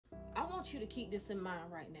want you to keep this in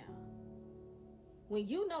mind right now. When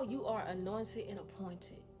you know you are anointed and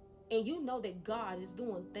appointed, and you know that God is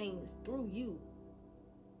doing things through you,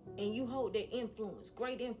 and you hold that influence,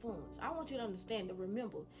 great influence, I want you to understand and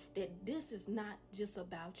remember that this is not just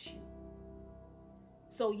about you.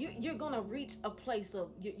 So you're going to reach a place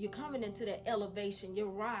of, you're coming into that elevation, you're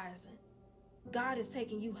rising. God is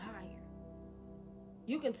taking you higher.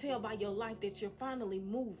 You can tell by your life that you're finally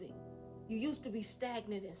moving. You used to be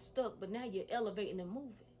stagnant and stuck, but now you're elevating and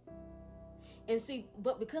moving. And see,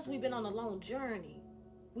 but because we've been on a long journey,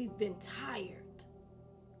 we've been tired.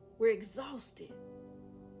 We're exhausted.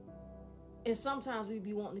 And sometimes we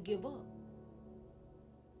be wanting to give up.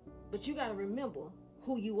 But you got to remember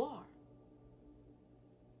who you are.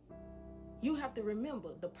 You have to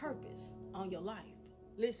remember the purpose on your life.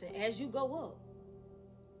 Listen, as you go up,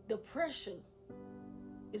 the pressure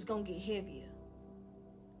is going to get heavier.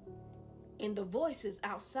 And the voices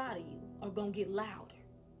outside of you are going to get louder.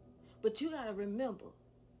 But you got to remember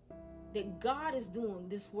that God is doing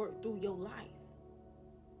this work through your life.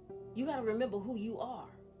 You got to remember who you are.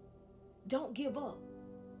 Don't give up,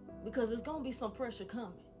 because there's going to be some pressure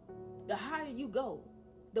coming. The higher you go,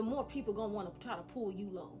 the more people going to want to try to pull you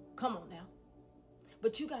low. Come on now.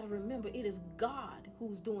 But you got to remember, it is God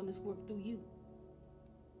who's doing this work through you.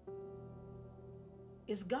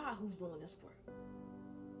 It's God who's doing this work.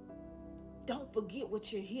 Don't forget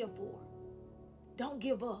what you're here for. Don't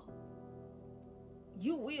give up.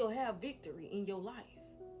 You will have victory in your life.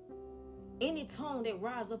 Any tongue that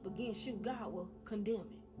rises up against you, God will condemn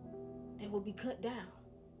it. They will be cut down.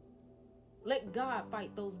 Let God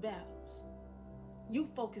fight those battles. You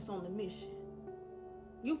focus on the mission.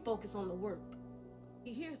 You focus on the work.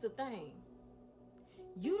 Here's the thing.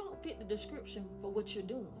 You don't fit the description for what you're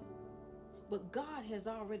doing, but God has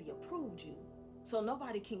already approved you. So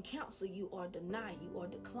nobody can counsel you or deny you or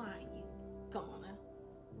decline you. Come on now.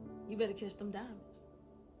 You better catch them diamonds.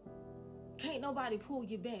 Can't nobody pull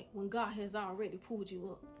you back when God has already pulled you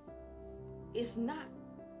up. It's not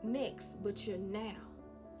next, but you're now.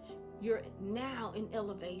 You're now in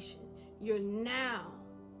elevation. You're in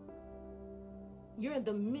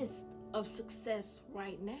the midst of success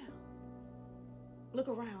right now. Look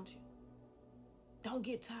around you. Don't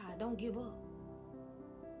get tired. Don't give up.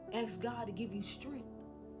 Ask God to give you strength,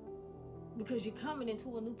 because you're coming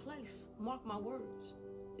into a new place. Mark my words.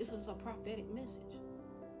 This is a prophetic message.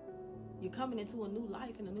 You're coming into a new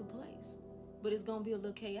life in a new place, but it's going to be a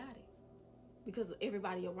little chaotic because of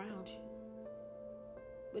everybody around you.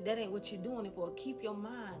 But that ain't what you're doing it for. Keep your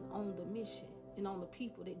mind on the mission and on the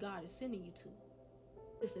people that God is sending you to.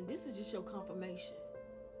 Listen, this is just your confirmation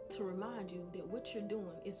to remind you that what you're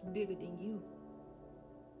doing is bigger than you.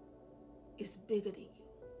 It's bigger than you.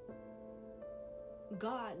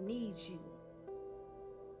 God needs you.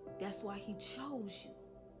 That's why he chose you.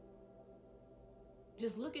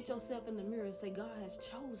 Just look at yourself in the mirror and say, God has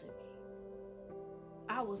chosen me.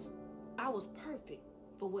 I was perfect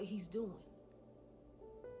for what he's doing.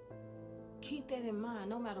 Keep that in mind.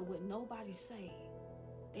 No matter what nobody say,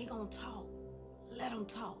 they gonna talk. Let them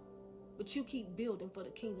talk. But you keep building for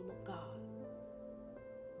the kingdom of God.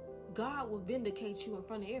 God will vindicate you in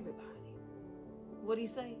front of everybody. What'd he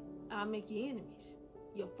say? I'll make your enemies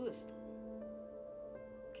your footstool.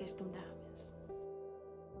 Catch them diamonds.